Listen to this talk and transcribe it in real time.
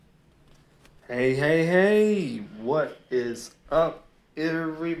Hey, hey, hey! What is up,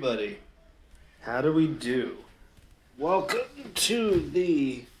 everybody? How do we do? Welcome to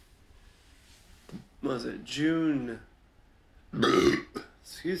the, was it June?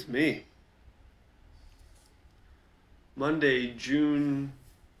 Excuse me. Monday, June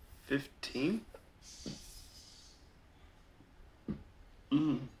 15th?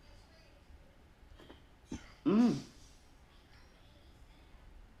 Mm. Mm.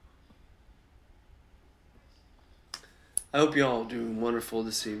 I hope y'all are doing wonderful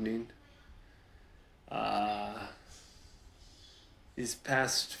this evening. Uh, these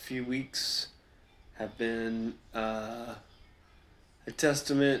past few weeks have been a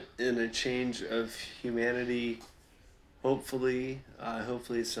testament and a change of humanity. Hopefully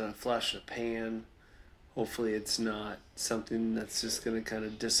it's not a flash in a pan. Hopefully it's not something that's just going to kind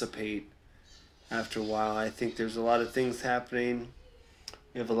of dissipate after a while. I think there's a lot of things happening.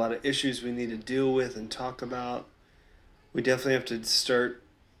 We have a lot of issues we need to deal with and talk about. We definitely have to start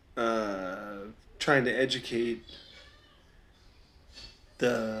trying to educate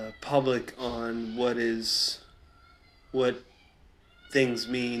the public on what things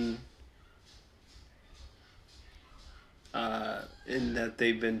mean, in that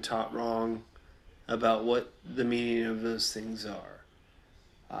they've been taught wrong about what the meaning of those things are.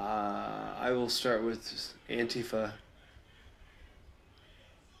 I will start with Antifa.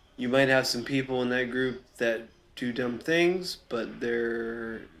 You might have some people in that group that do dumb things, but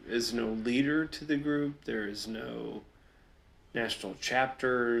there is no leader to the group. There is no national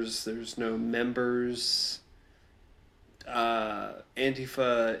chapters. There's no members.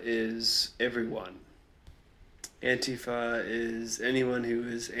 Antifa is everyone. Antifa is anyone who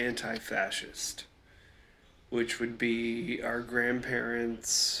is anti-fascist, which would be our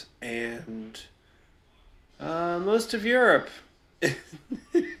grandparents and most of Europe.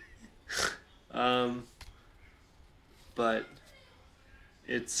 um, but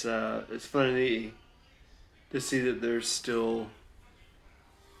it's funny to see that there's still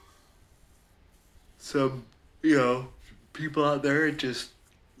some people out there just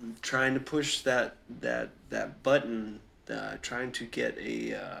trying to push that button, trying to get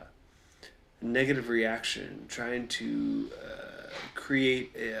a negative reaction, trying to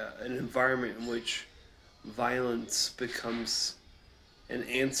create an environment in which violence becomes an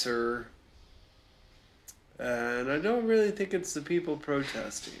answer. And I don't really think it's the people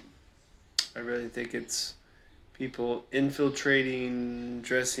protesting. I really think it's people infiltrating,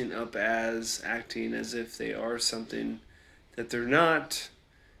 dressing up as, acting as if they are something that they're not,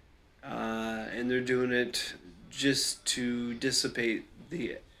 and they're doing it just to dissipate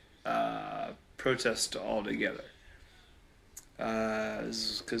the protest altogether.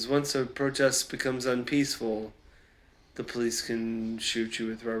 Because once a protest becomes unpeaceful, the police can shoot you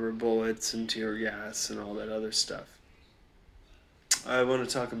with rubber bullets and tear gas and all that other stuff. I want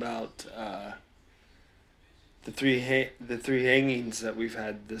to talk about the three hangings that we've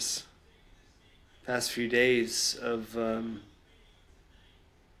had this past few days of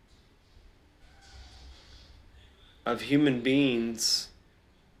human beings.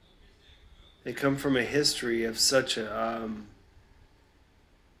 They come from a history of such a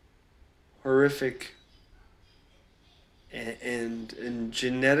horrific and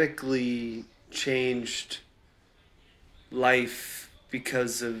genetically changed life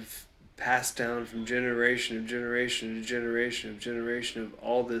because of passed down from generation of generation to generation of generation of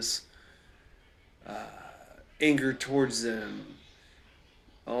all this anger towards them,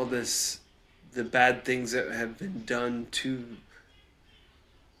 all this, the bad things that have been done to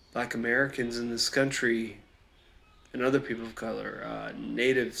Black Americans in this country and other people of color,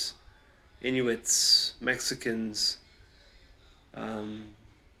 natives, Inuits, Mexicans.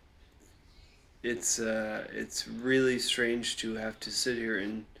 It's really strange to have to sit here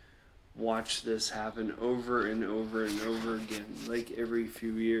and watch this happen over and over and over again, like every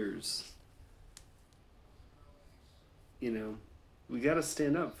few years. We got to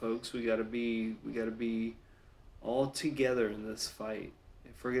stand up, folks. We got to be all together in this fight.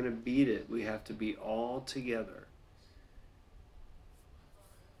 If we're going to beat it, we have to be all together.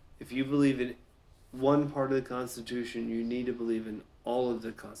 If you believe in one part of the Constitution, you need to believe in all of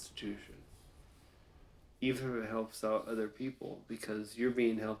the Constitution. Even if it helps out other people, because you're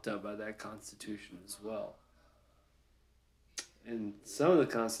being helped out by that Constitution as well. And some of the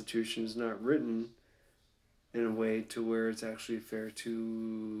Constitution is not written in a way to where it's actually fair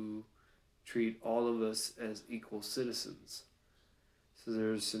to treat all of us as equal citizens. So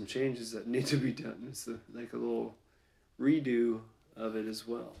there's some changes that need to be done. It's like a little redo of it as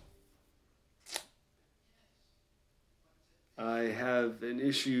well. I have an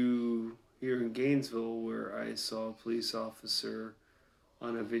issue here in Gainesville where I saw a police officer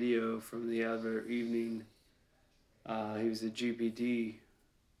on a video from the other evening. He was a GPD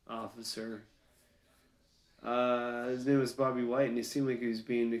officer. His name was Bobby White, and he seemed like he was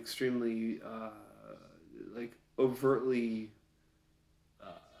being extremely, like, overtly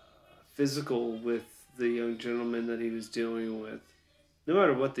physical with the young gentleman that he was dealing with. No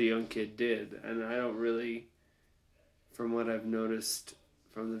matter what the young kid did, and I don't really, from what I've noticed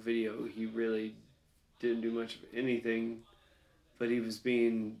from the video, he really didn't do much of anything, but he was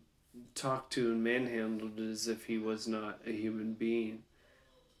being talked to and manhandled as if he was not a human being.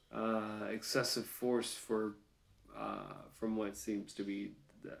 Excessive force for, from what seems to be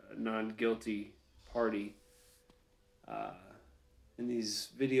the non-guilty party. Uh, and these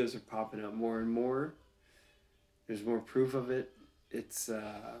videos are popping up more and more. There's more proof of it. It's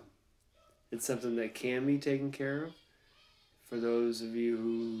something that can be taken care of. For those of you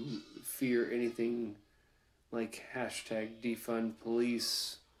who fear anything like hashtag defund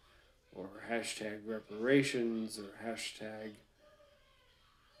police or hashtag reparations or hashtag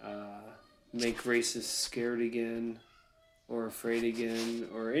make racists scared again or afraid again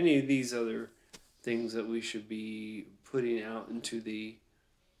or any of these other things that we should be putting out into the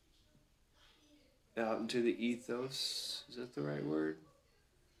ethos, is that the right word,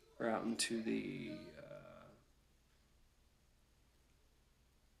 or out into the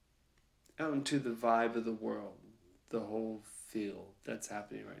vibe of the world, the whole feel that's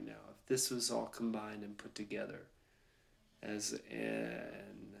happening right now. If this was all combined and put together as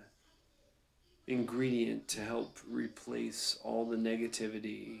an ingredient to help replace all the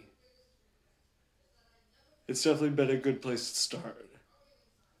negativity, it's definitely been a good place to start.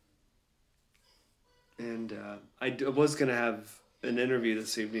 And I was going to have an interview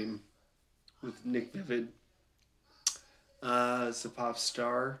this evening with Nick Vivid. It's a pop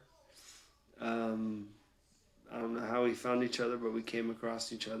star. I don't know how we found each other, but we came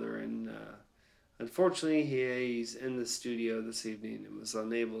across each other, and unfortunately he's in the studio this evening and was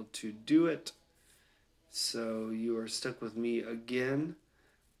unable to do it. So you are stuck with me again.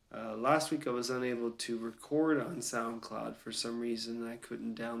 Last week I was unable to record on SoundCloud for some reason. I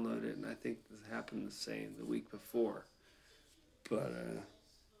couldn't download it, and I think this happened the same the week before. But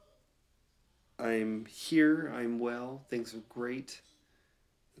I'm here, I'm well, things are great.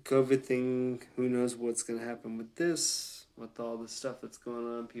 The COVID thing, who knows what's going to happen with this, with all the stuff that's going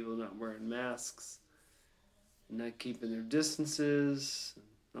on, people not wearing masks, not keeping their distances,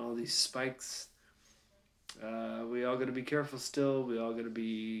 and all these spikes. We all got to be careful still. We all got to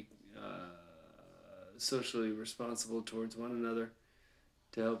be socially responsible towards one another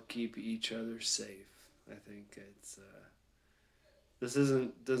to help keep each other safe. I think it's this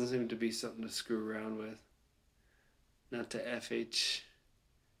doesn't seem to be something to screw around with. Not to FHQU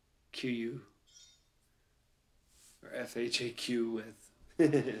or FHAQ with.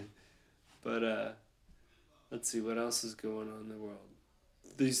 But let's see what else is going on in the world.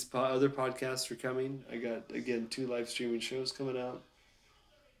 These other podcasts are coming. I got, again, 2 live streaming shows coming out.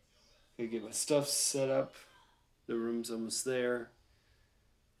 I get my stuff set up. The room's almost there.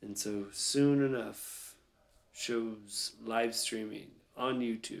 And so soon enough, shows live streaming on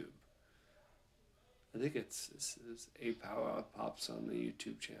YouTube. I think it's A Pow-wow pops on the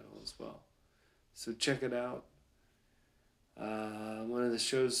YouTube channel as well. So check it out. One of the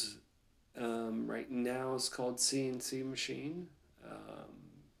shows right now is called CNC Machine.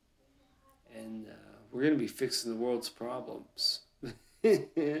 And we're going to be fixing the world's problems.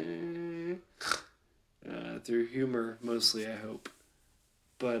 Through humor, mostly, I hope.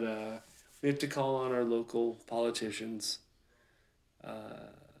 But we have to call on our local politicians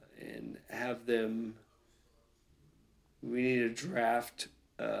and have them... We need to draft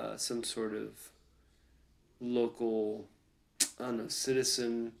some sort of local, I don't know,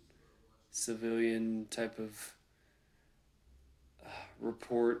 civilian type of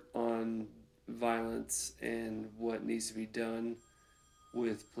report on violence and what needs to be done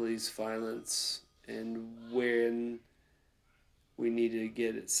with police violence, and when we need to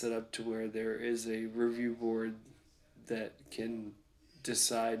get it set up to where there is a review board that can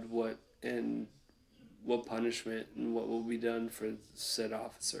decide what punishment and what will be done for said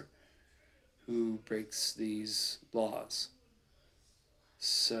officer who breaks these laws.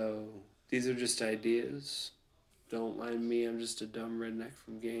 So these are just ideas. Don't mind me, I'm just a dumb redneck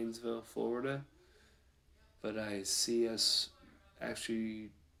from Gainesville, Florida. But I see us actually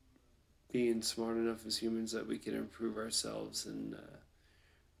being smart enough as humans that we can improve ourselves and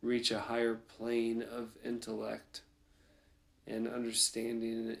reach a higher plane of intellect and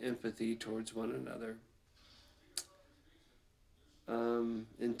understanding and empathy towards one another.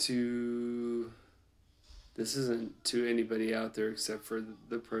 And to This isn't to anybody out there except for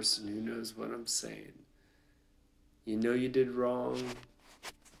the person who knows what I'm saying. You know you did wrong.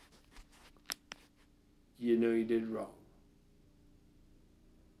 You know you did wrong.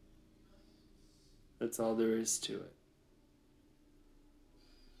 That's all there is to it.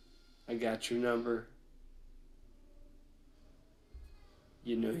 I got your number.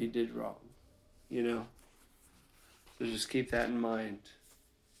 You know you did wrong. You know? So just keep that in mind.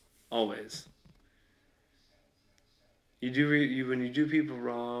 Always. When you do people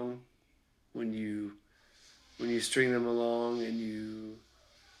wrong, when you string them along and you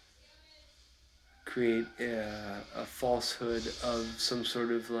create a falsehood of some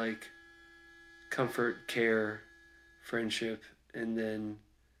sort of like comfort, care, friendship, and then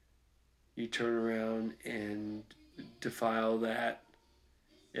you turn around and defile that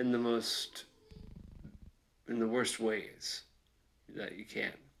in the worst ways that you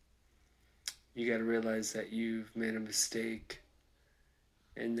can. You got to realize that you've made a mistake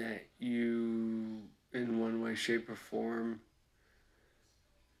and that you, in one way, shape, or form,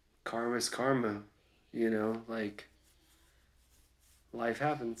 karma's karma. You know, like life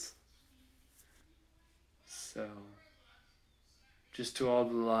happens. So, just to all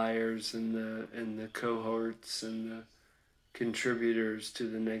the liars and the cohorts and the contributors to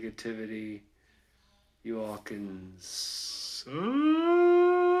the negativity, you all can suck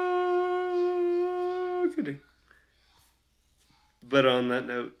it. But on that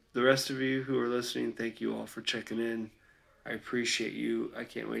note, the rest of you who are listening, thank you all for checking in. I appreciate you. I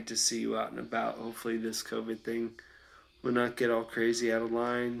can't wait to see you out and about. Hopefully this COVID thing will not get all crazy out of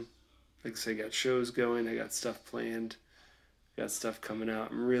line. Like I said, I got shows going. I got stuff planned. Got stuff coming out.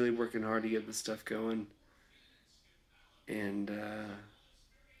 I'm really working hard to get this stuff going. And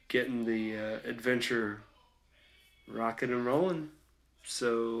getting the adventure rocking and rolling.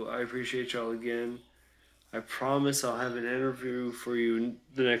 So I appreciate y'all again. I promise I'll have an interview for you in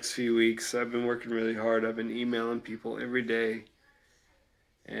the next few weeks. I've been working really hard. I've been emailing people every day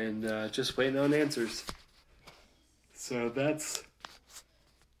and just waiting on answers. So that's,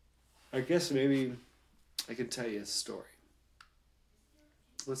 I guess maybe I could tell you a story.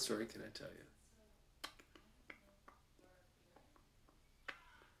 What story can I tell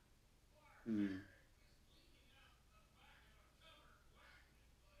you?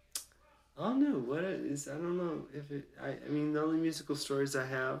 I don't know what it is. I don't know if it. I mean, the only musical stories I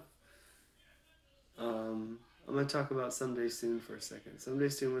have. I'm gonna talk about Someday Soon for a second. Someday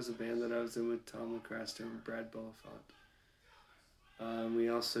Soon was a band that I was in with Tom LaCrasto and Brad Belafont. We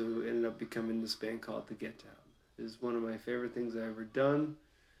also ended up becoming this band called The Get Down. It is one of my favorite things I've ever done.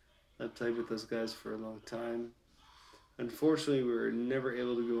 I've played with those guys for a long time. Unfortunately, we were never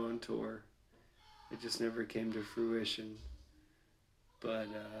able to go on tour. It just never came to fruition. But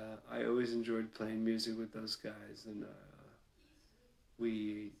I always enjoyed playing music with those guys, and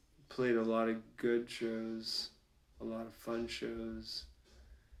we played a lot of good shows, a lot of fun shows.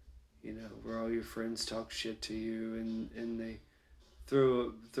 You know, where all your friends talk shit to you, and they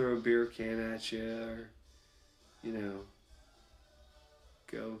throw a beer can at you, or you know,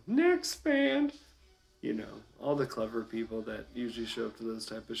 go next band. You know, all the clever people that usually show up to those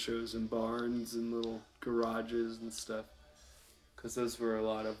type of shows in barns and little garages and stuff. Because those were a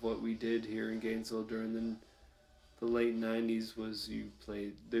lot of what we did here in Gainesville during the late '90s. Was you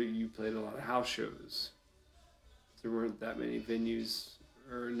played a lot of house shows. There weren't that many venues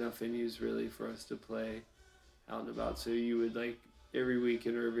or enough venues really for us to play out and about. So you would like every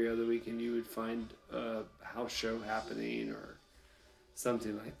weekend or every other weekend you would find a house show happening or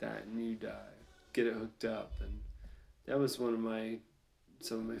something like that, and you'd get it hooked up, and that was some of my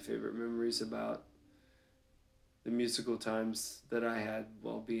favorite memories about the musical times that I had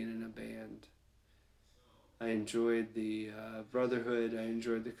while being in a band. I enjoyed the brotherhood. I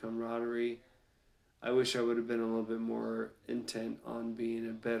enjoyed the camaraderie. I wish I would have been a little bit more intent on being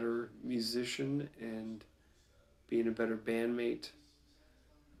a better musician and being a better bandmate.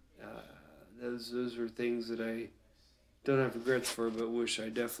 Uh, those were things that I don't have regrets for, but wish I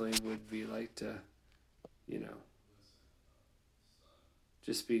definitely would be like to, you know,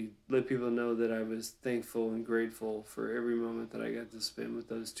 let people know that I was thankful and grateful for every moment that I got to spend with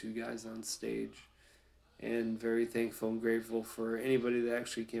those two guys on stage, and very thankful and grateful for anybody that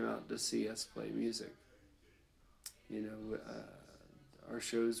actually came out to see us play music. You know, our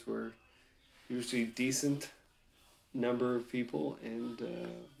shows were usually decent number of people, and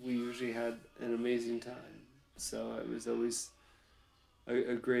we usually had an amazing time. So it was always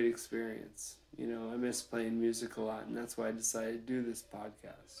a great experience. You know, I miss playing music a lot, and that's why I decided to do this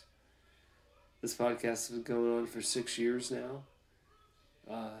podcast. This podcast has been going on for 6 years now.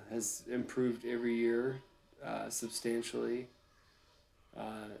 Has improved every year. substantially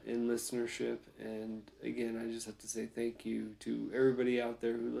in listenership. And again, I just have to say thank you to everybody out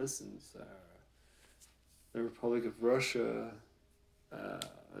there who listens. The Republic of Russia, the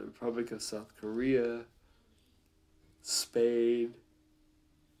Republic of South Korea, Spain,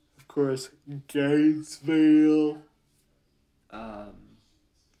 of course, Gainesville, um,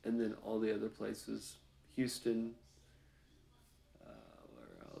 and then all the other places. Houston,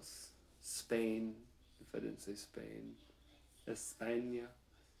 where else? Spain, if I didn't say Spain, España,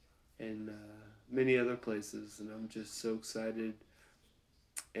 and many other places. And I'm just so excited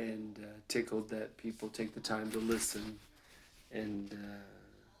and tickled that people take the time to listen and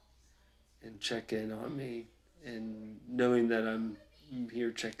check in on me, and knowing that I'm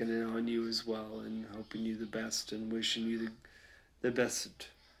here checking in on you as well, and hoping you the best and wishing you the best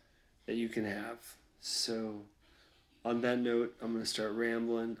that you can have. So on that note, I'm gonna start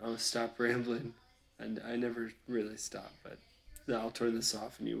rambling. I'm gonna stop rambling, and I never really stop, but I'll turn this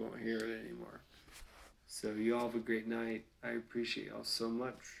off and you won't hear it anymore. So you all have a great night. I appreciate y'all so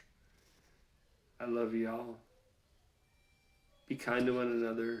much. I love y'all. Be kind to one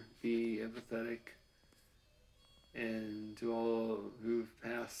another. Be empathetic. And to all who've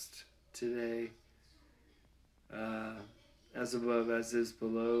passed today, uh, as above, as is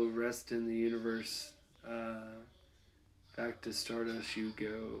below, rest in the universe. Back to Stardust you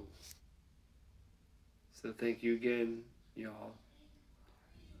go. So thank you again, y'all.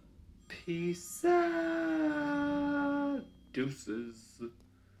 Peace out. Deuces.